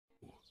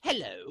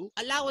Hello,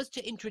 allow us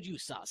to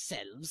introduce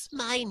ourselves.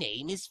 My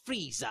name is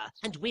Frieza,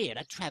 and we're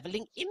a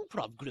traveling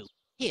improv group.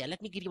 Here,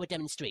 let me give you a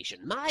demonstration.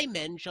 My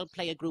men shall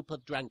play a group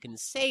of drunken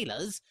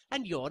sailors,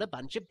 and you're a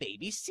bunch of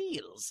baby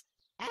seals.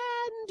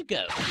 And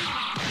go.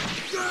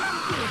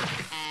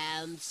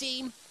 And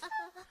scene.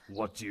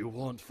 What do you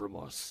want from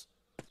us?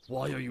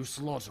 Why are you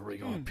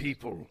slaughtering our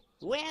people?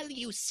 Well,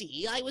 you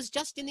see, I was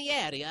just in the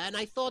area, and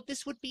I thought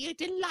this would be a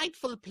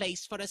delightful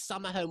place for a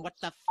summer home. What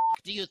the f***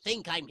 do you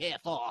think I'm here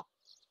for?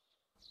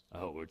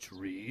 Our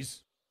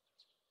trees?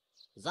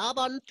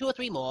 Zarbon, 2 or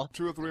 3 more.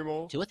 2 or 3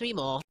 more? 2 or 3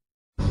 more.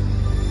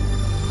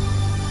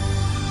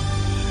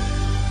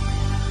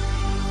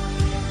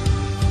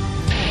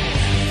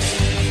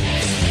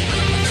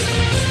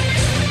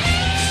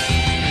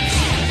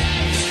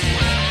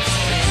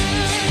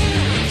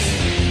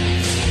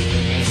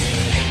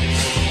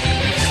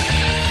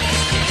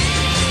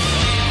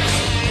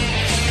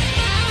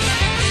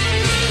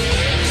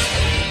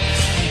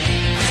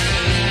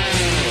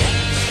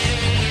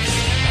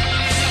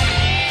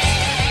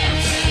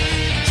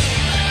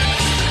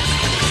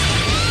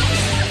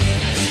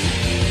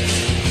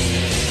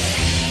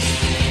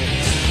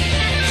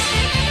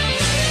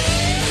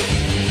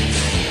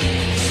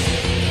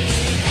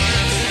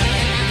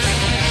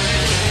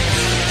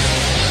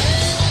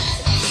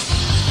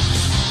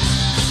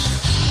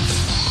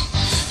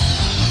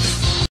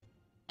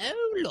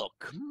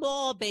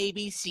 More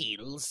baby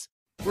seals.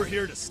 We're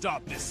here to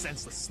stop this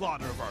senseless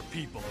slaughter of our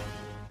people.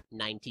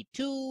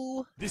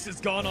 92. This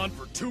has gone on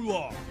for too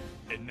long,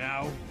 and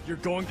now you're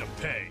going to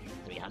pay.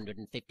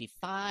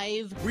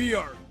 355.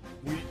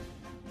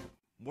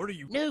 What are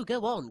you? No,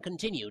 go on,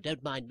 continue,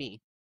 don't mind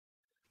me.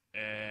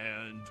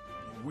 And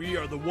we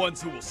are the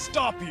ones who will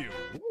stop you.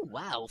 Ooh,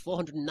 wow,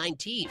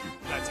 419.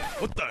 That's it.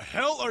 What the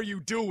hell are you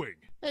doing?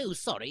 Oh,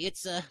 sorry,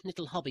 it's a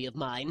little hobby of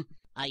mine.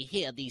 I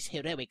hear these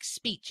heroic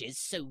speeches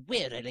so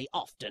wearily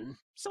often,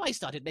 so I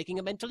started making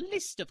a mental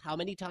list of how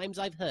many times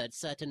I've heard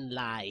certain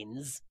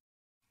lines.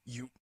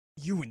 You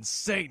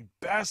insane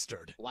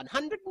bastard.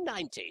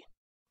 190.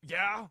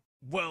 Yeah?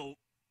 Well,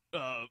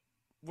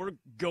 we're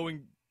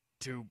going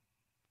to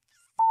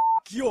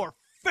f*** your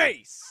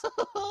face!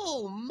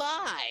 Oh,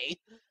 my!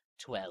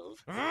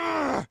 12.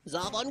 Ugh!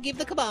 Zarbon, give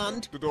the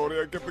command.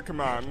 Dodoria, give the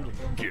command.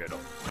 Get him.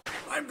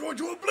 I'm going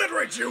to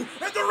obliterate you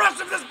and the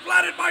rest of this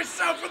planet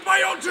myself with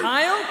my own two—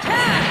 Kyle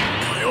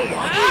Cat! Kyle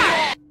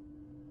what?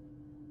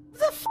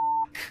 The f***?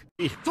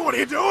 So what are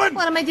you doing?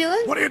 What am I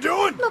doing? What are you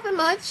doing? Nothing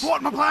much.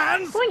 What, my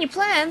plans? What are your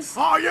plans?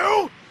 Are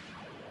you?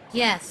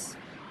 Yes.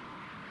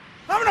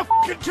 I'm gonna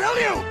f***ing kill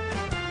you!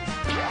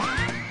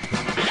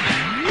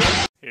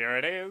 Here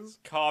it is,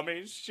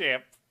 Kami's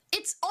ship.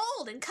 It's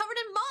old and covered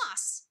in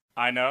moss.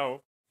 I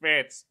know.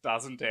 Fits,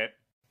 doesn't it?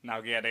 Now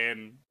get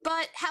in.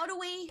 But how do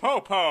we—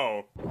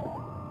 Popo!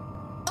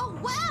 Oh,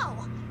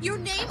 wow! Your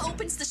name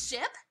opens the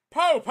ship?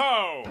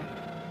 Popo!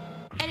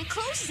 And it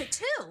closes it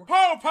too.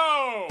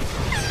 Popo!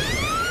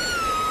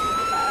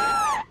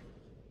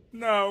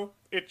 No,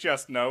 it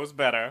just knows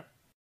better.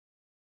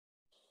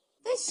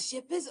 This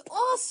ship is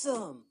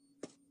awesome!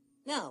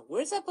 Now,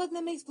 where's that button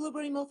that makes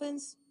blueberry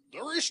muffins?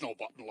 There is no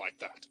button like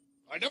that.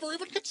 I never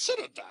even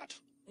considered that.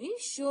 Are you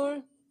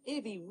sure?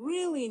 It'd be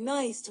really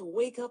nice to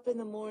wake up in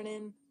the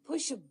morning,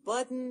 push a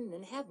button,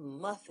 and have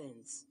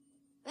muffins.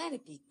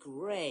 That'd be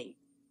great.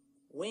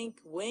 Wink,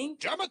 wink.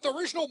 Damn it,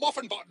 there is no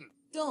muffin button.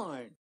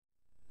 Darn.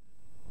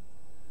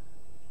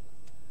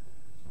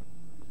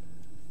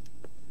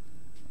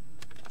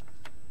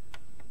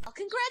 Well,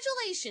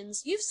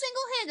 congratulations. You've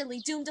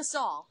single-handedly doomed us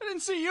all. I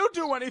didn't see you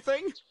do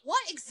anything.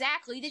 What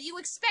exactly did you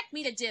expect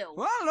me to do?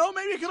 Well, I don't know,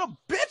 maybe you could have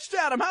bitched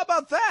at him. How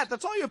about that?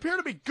 That's all you appear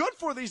to be good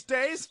for these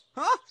days.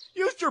 Huh?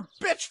 Used your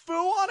bitch foo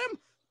on him?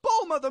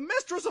 Bulma, the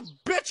mistress of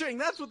bitching,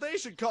 that's what they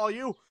should call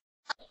you.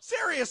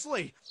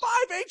 Seriously,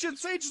 5 ancient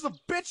sages of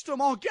bitchdom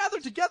all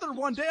gathered together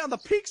one day on the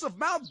peaks of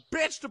Mount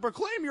Bitch to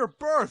proclaim your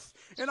birth.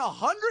 And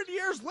 100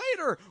 years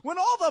later, when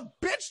all the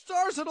bitch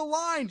stars had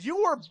aligned, you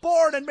were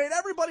born and made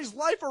everybody's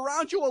life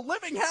around you a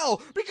living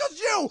hell because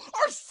you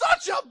are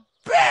such a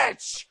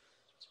bitch!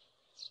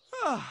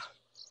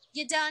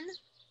 You done?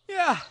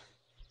 Yeah,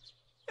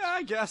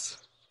 I guess.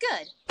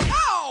 Good.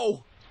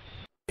 Ow!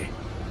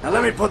 Now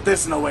let me put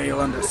this in a way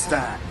you'll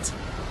understand.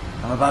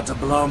 I'm about to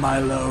blow my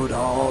load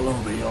all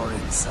over your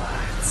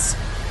insides.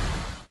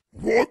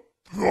 What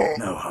the?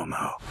 No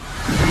homo.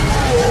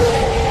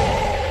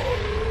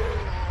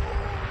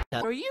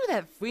 Are you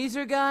that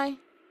freezer guy?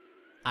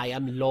 I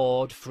am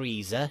Lord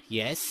Freezer,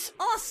 yes.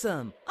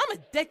 Awesome!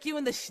 I'ma deck you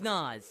in the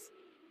schnoz.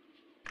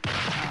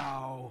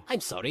 Ow.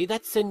 I'm sorry,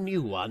 that's a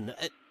new one.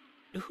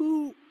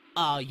 Who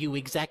are you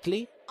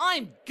exactly?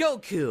 I'm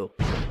Goku.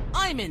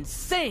 I'm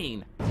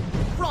insane.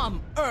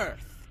 From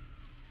Earth.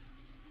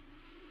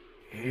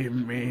 He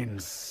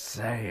means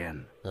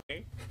Saiyan.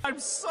 I'm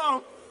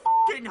so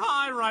f***ing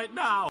high right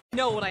now. I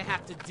know what I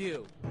have to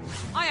do.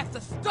 I have to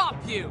stop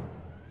you.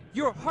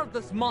 You're a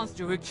heartless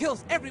monster who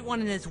kills everyone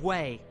in his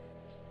way.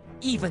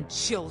 Even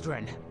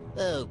children.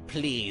 Oh,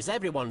 please,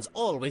 everyone's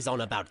always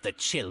on about the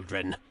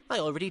children. I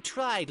already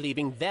tried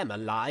leaving them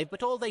alive,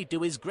 but all they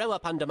do is grow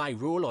up under my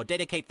rule or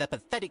dedicate their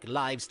pathetic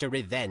lives to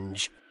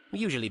revenge.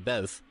 Usually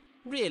both.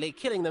 Really,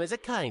 killing them is a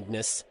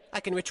kindness. I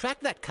can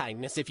retract that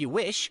kindness if you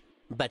wish.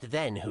 But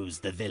then who's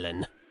the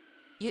villain?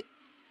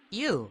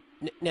 You.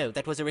 No,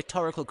 that was a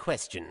rhetorical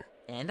question.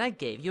 And I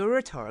gave you a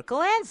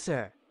rhetorical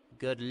answer.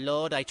 Good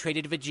lord, I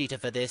traded Vegeta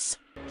for this.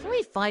 Can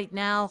we fight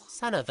now?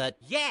 Son of a...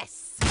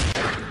 Yes!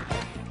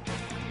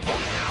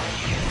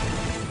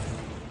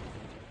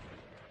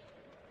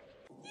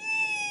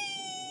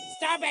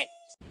 Stop it!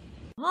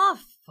 Oh,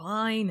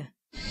 fine.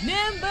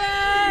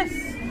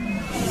 Nimbus!